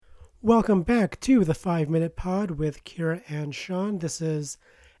Welcome back to the 5 Minute Pod with Keira and Sean. This is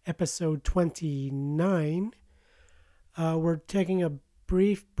episode 29. We're taking a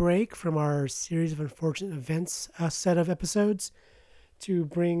brief break from our series of unfortunate events set of episodes to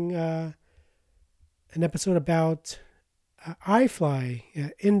bring an episode about iFly,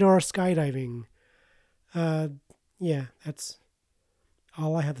 indoor skydiving. That's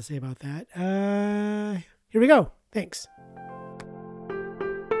all I have to say about that. Here we go. Thanks.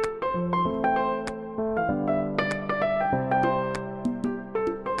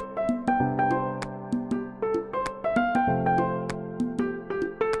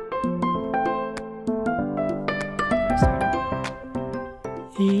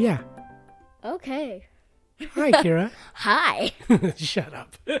 Yeah. Okay. Hi, Keira. Hi. Shut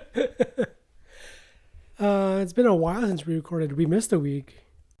up. It's been a while since we recorded. We missed a week.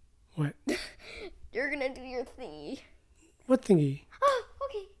 What? You're gonna do your thingy. What thingy? Oh,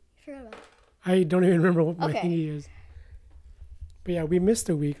 okay. Forgot about it. I don't even remember what my Okay. thingy is. But yeah, we missed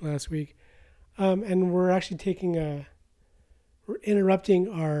a week last week. And we're actually we're interrupting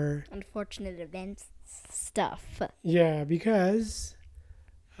our... Unfortunate events stuff. Yeah, because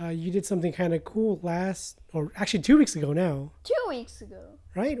you did something kind of cool or actually 2 weeks ago now. 2 weeks ago.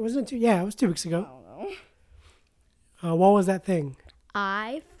 Right? Wasn't it two? Yeah, it was 2 weeks I ago. don't know. What was that thing?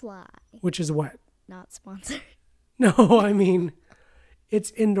 iFly. Which is what? Not sponsored. No, I mean,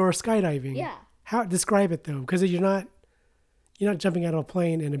 it's indoor skydiving. Yeah. How describe it though? Because you're not jumping out of a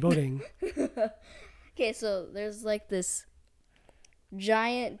plane in a building. Okay, so there's like this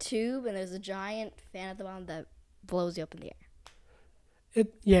giant tube and there's a giant fan at the bottom that blows you up in the air.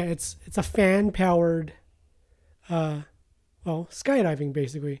 It's a fan powered, skydiving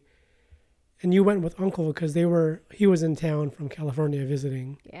basically. And you went with Uncle because he was in town from California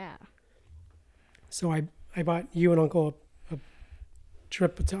visiting. Yeah. So I bought you and Uncle a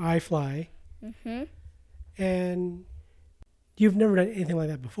trip to iFly. Mm-hmm. And you've never done anything like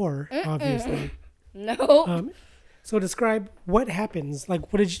that before, obviously. No. So describe what happens.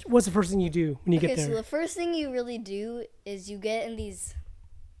 Like, what's the first thing you do when you get there? Okay, so the first thing you really do is you get in these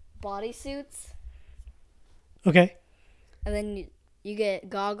bodysuits, Okay. and then you get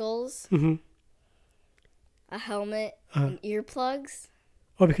goggles, Mm-hmm. a helmet, and earplugs,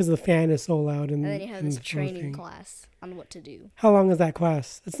 Oh, because the fan is so loud and and then you have and this the training thing. class on what to do. How long is that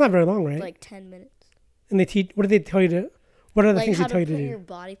class? It's not very long, right? Like 10 minutes. And they teach. What do they tell you to? What are the Like things how they to tell put you to your do?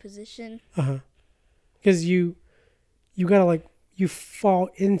 body position. Because you gotta you fall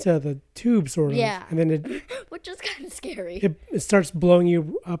into the tube sort of. Yeah. And then Which is kind of scary. it starts blowing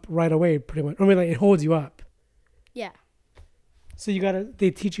you up right away, pretty much. I mean, like it holds you up. Yeah. So they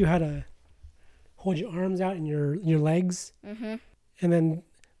teach you how to hold your arms out and your legs. Mm-hmm. And then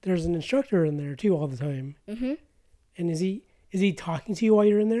there's an instructor in there too all the time. Mm-hmm. And is he talking to you while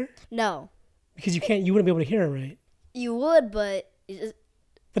you're in there? No. Because you wouldn't be able to hear him, right? You would, but But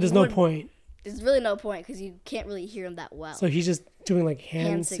there's no point. there's really no point because you can't really hear him that well. So he's just doing like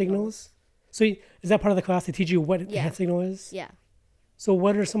hand signals. signals. So is that part of the class? They teach you what the Yeah. hand signal is? Yeah. So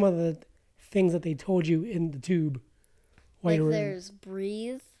what are some of the things that they told you in the tube while Like you were there's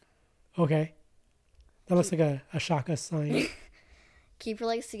breathe, Okay. That looks like a shaka sign. keep your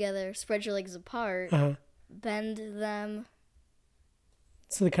legs together, spread your legs apart, Uh-huh. bend them,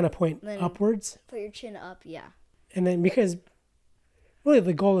 So they kind of point Then- upwards. put your chin up. Yeah. And then because really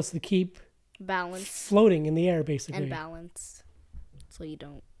the goal is to keep Balance floating in the air basically. and balance, so you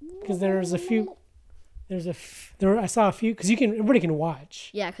don't. Because I saw a few, because everybody can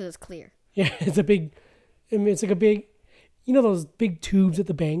watch. Yeah, because it's clear. Yeah, it's like a big, those big tubes at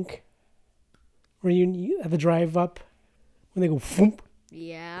the bank where you have to drive up when they go thump.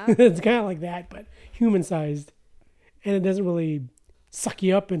 Yeah. It's kind of like that, but human sized. And it doesn't really suck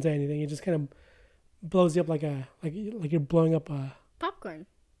you up into anything. It just kind of blows you up like you're blowing up a, Popcorn.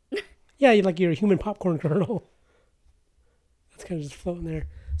 yeah, like you're a human popcorn kernel. That's kind of just floating there.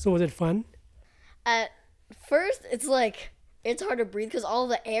 So was it fun? At first, it's hard to breathe because all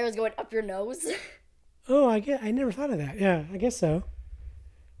the air is going up your nose. Oh, I never thought of that. Yeah, I guess so.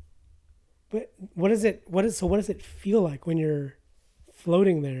 But what does it feel like when you're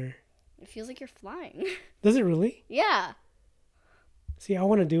floating there? It feels like you're flying. Does it really? Yeah. See, I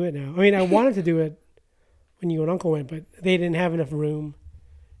want to do it now. I mean, I wanted to do it when you and Uncle went, but they didn't have enough room.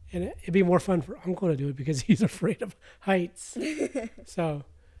 And it'd be more fun for Uncle to do it because he's afraid of heights. So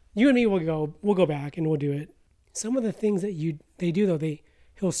you and me will go back and we'll do it. Some of the things that they do though,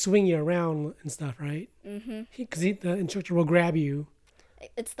 he'll swing you around and stuff, right? Mm-hmm. Because the instructor will grab you.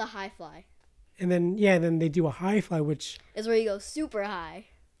 It's the high fly. And then they do a high fly, which Is where you go super high.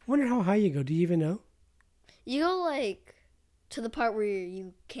 I wonder how high you go. Do you even know? You go like to the part where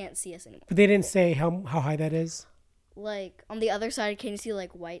you can't see us anymore. But they didn't say how high that is? Like, on the other side, can you see,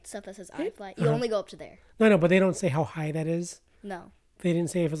 like, white stuff that says iFly? You only go up to there. No, but they don't say how high that is? No. They didn't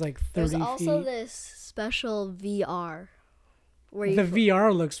say if it's like 30 There's feet? also this special VR. Where The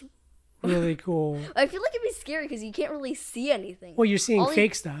VR looks really cool. I feel like it'd be scary because you can't really see anything. Well, you're seeing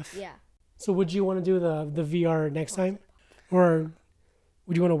fake stuff. Yeah. So would you want to do the VR next time? Or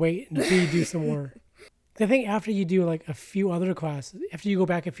would you want to wait and do some more? I think after you do like a few other classes, after you go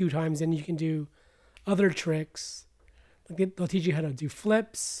back a few times, then you can do other tricks. Like they'll teach you how to do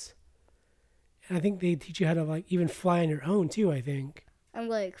flips. And I think they teach you how to like even fly on your own too, I think. And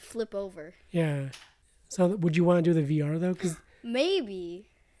like flip over. Yeah. So would you want to do the VR though? Cause maybe.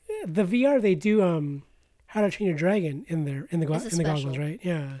 The VR, they do How to Train Your Dragon in the goggles, right?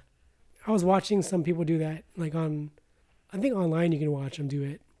 Yeah. I was watching some people do that, like I think online you can watch them do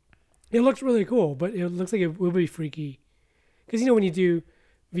it. It looks really cool, but it looks like it will be freaky. Because, when you do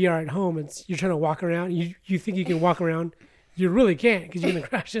VR at home, you're trying to walk around. You think you can walk around. You really can't because you're going to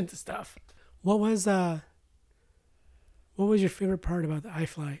crash into stuff. What was your favorite part about the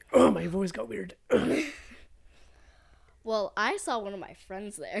iFly? Oh, my voice got weird. Well, I saw one of my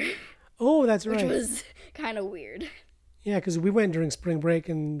friends there. Oh, that's right. Which was kind of weird. Yeah, because we went during spring break,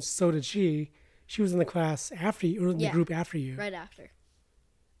 and so did she. She was in the class after you, or in the group after you. Right after.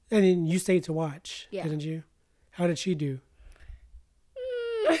 And then you stayed to watch, didn't you? How did she do?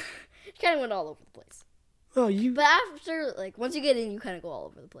 She kind of went all over the place. Oh, But after, like, once you get in, you kind of go all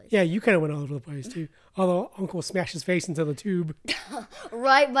over the place. Yeah, you kind of went all over the place, too. Although Uncle smashed his face into the tube.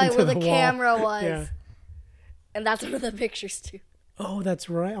 Right by where the camera was. Yeah. And that's one of the pictures, too. Oh, that's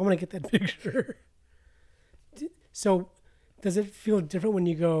right. I want to get that picture. So, does it feel different when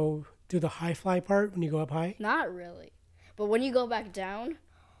you go do the high fly part, when you go up high? Not really. But when you go back down...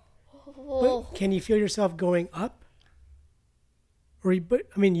 But can you feel yourself going up? You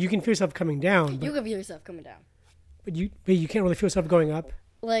can feel yourself coming down. You can feel yourself coming down. But you can't really feel yourself going up?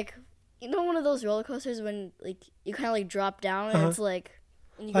 Like, one of those roller coasters when, like, you kind of, like, drop down and it's, like,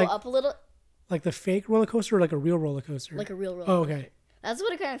 when you go up a little... Like the fake roller coaster or like a real roller coaster? Like a real roller coaster. Oh, okay. That's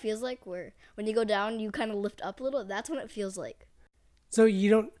what it kind of feels like, where when you go down, you kind of lift up a little. That's what it feels like. So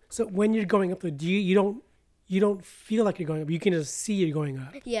when you're going up, you don't feel like you're going up. You can just see you're going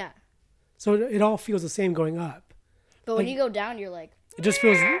up. Yeah. So it all feels the same going up. But when you go down, you're like... It just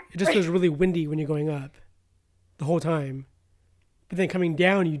feels really windy when you're going up the whole time. But then coming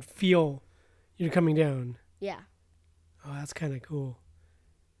down, you'd feel you're coming down. Yeah. Oh, that's kind of cool.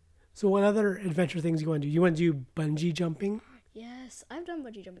 So what other adventure things you want to do? You want to do bungee jumping? Yes, I've done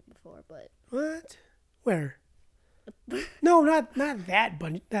bungee jumping before, but... What? Where? No, not that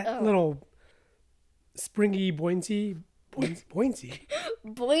bungee. That little springy bouncy. Bouncy,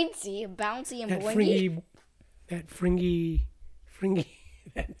 bouncy, and boingy. That fringy,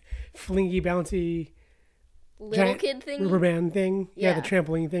 that flingy, bouncy... Little kid thing? Rubber band thing. Yeah, the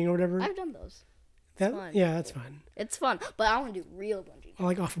trampoline thing or whatever. I've done those. Fun. Yeah, that's fun. It's fun, but I want to do real bungee. I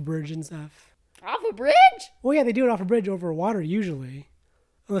like off a bridge and stuff. Off a bridge? Well, yeah, they do it off a bridge over water usually.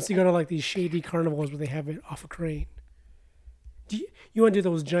 Unless you go to like these shady carnivals where they have it off a crane. You want to do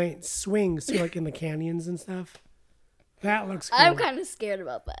those giant swings too, like in the canyons and stuff? That looks cool. I'm kind of scared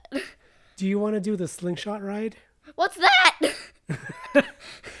about that. Do you want to do the slingshot ride? What's that?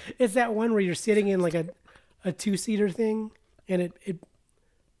 It's that one where you're sitting in like a two-seater thing, and it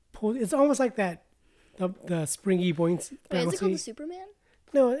pulls. It's almost like that the springy bouncy. Wait, is it called the Superman?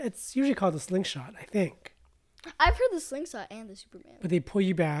 No, it's usually called the slingshot, I think. I've heard the slingshot and the Superman. But they pull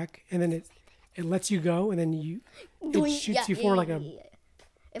you back, and then it lets you go, and then it shoots you forward like a...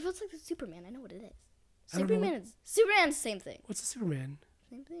 If it's like the Superman, I know what it is. Superman's the same thing. What's the Superman?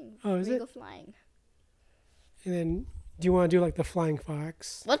 Same thing. Oh, is it? You go flying. And then, do you want to do like the flying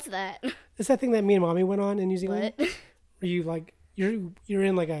fox? What's that? It's that thing that me and Mommy went on in New Zealand. What? Where you like, you're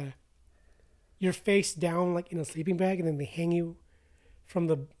in like you're face down like in a sleeping bag, and then they hang you from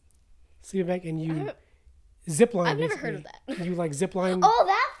the sleeping bag, and you zip line. I've never heard of that. You like zip line. Oh,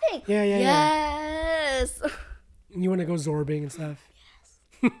 that thing. Yeah. Yes. And you want to go zorbing and stuff.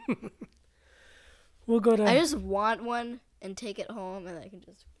 Yes. We'll go to... I just want one and take it home, and I can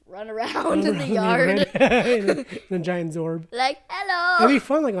just run around in the yard. in a giant zorb. Like, hello. It'd be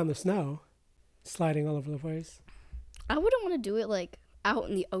fun like on the snow. Sliding all over the place. I wouldn't want to do it like out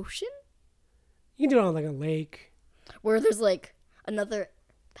in the ocean. You can do it on like a lake. Where there's like another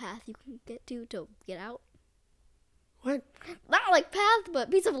path you can get to get out. What? Not like path,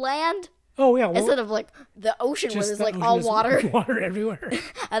 but piece of land. Oh, yeah. Well, instead of like the ocean where there's like all water. Water everywhere.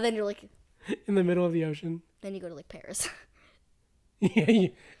 And then you're like... in the middle of the ocean. Then you go to like Paris.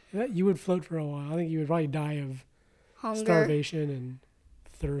 Yeah, you would float for a while. I think you would probably die of Hunger. starvation and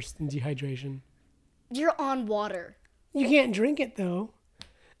thirst and dehydration. You're on water. You can't drink it though.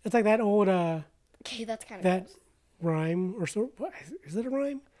 It's like that old Okay, that's kind of that rhyme or so. What is it a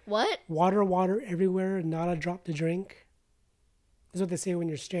rhyme? What? Water, water everywhere, and not a drop to drink. That's what they say when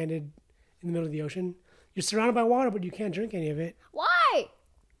you're stranded in the middle of the ocean. You're surrounded by water, but you can't drink any of it. Why?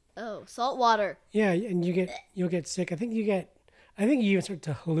 Oh, salt water. Yeah, and you'll get sick. I think you even start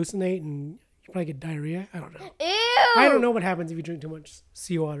to hallucinate and you probably get diarrhea. I don't know. Ew! I don't know what happens if you drink too much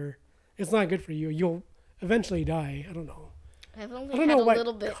seawater. It's not good for you. You'll eventually die. I don't know. I've only I don't had know a what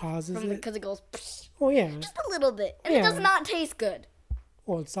little bit causes it. because it goes psh, Oh yeah. just a little bit, and it Yeah. does not taste good.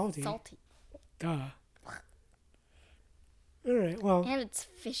 Well, it's salty. Salty, Duh. All right. Well, and it's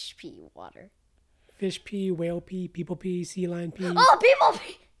fish pee water. fish pee, whale pee, people pee, sea lion pee. Oh, people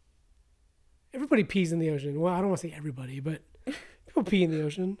pee. Everybody pees in the ocean. Well, I don't want to say everybody, but people pee in the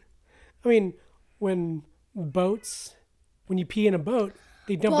ocean. I mean, when you pee in a boat,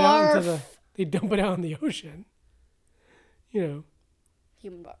 they dump it out in the ocean. You know.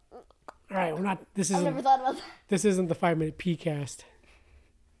 Human bar. All right, we're not. I've never thought about that. This isn't the 5-minute pee cast.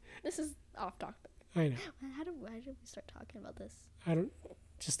 This is off topic. I know. Why did we start talking about this? I don't.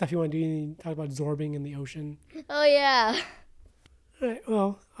 Just stuff you want to do. You talk about zorbing in the ocean. Oh yeah. All right.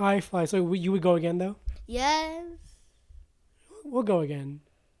 Well, iFly. So you would go again though? Yes. We'll go again.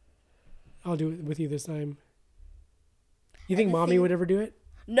 I'll do it with you this time. You think the mommy thing- would ever do it?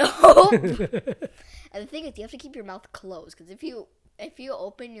 No. And the thing is, you have to keep your mouth closed because if you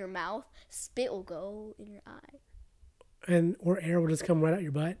open your mouth, spit will go in your eye. Or air will just come right out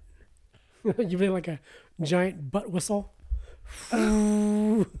your butt. You feel like a giant butt whistle.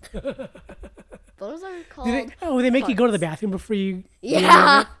 Those are called. They make you go to the farts. bathroom before you.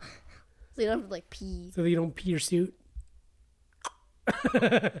 Yeah. So you don't have to like pee. So that you don't pee your suit. All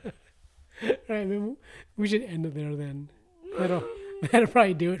right, maybe we should end it there then. That'll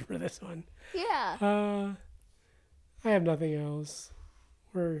probably do it for this one. Yeah. I have nothing else.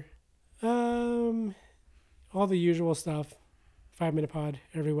 We're all the usual stuff. 5-minute pod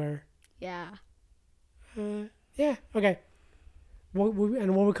everywhere. Yeah. Yeah. Okay.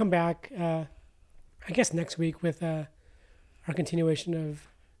 And when we come back, I guess next week with our continuation of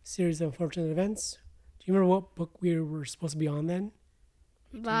series of unfortunate events. Do you remember what book we were supposed to be on then?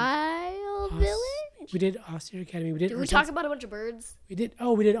 Vile Village? We did Austere Academy. Did we talk about a bunch of birds? We did.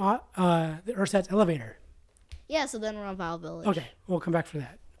 Oh, we did the Ursat's Elevator. Yeah, so then we're on Vile Village. Okay, we'll come back for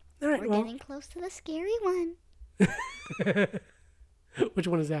that. All right. We're getting close to the scary one. Which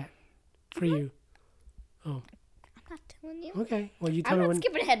one is that for you? Oh, I'm not telling you. okay. Well, you tell I'm me not when.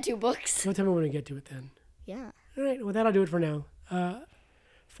 skipping ahead 2 books. You'll tell me when we get to it then. Yeah. All right. Well, that'll do it for now.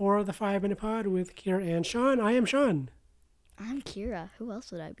 For the 5-minute pod with Keira and Sean, I am Sean. I'm Keira. Who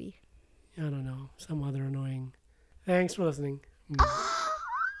else would I be? I don't know. Some other annoying. Thanks for listening.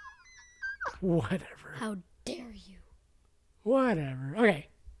 Whatever. How dare you? Whatever. Okay.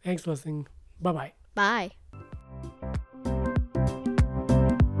 Thanks for listening. Bye-bye. Bye.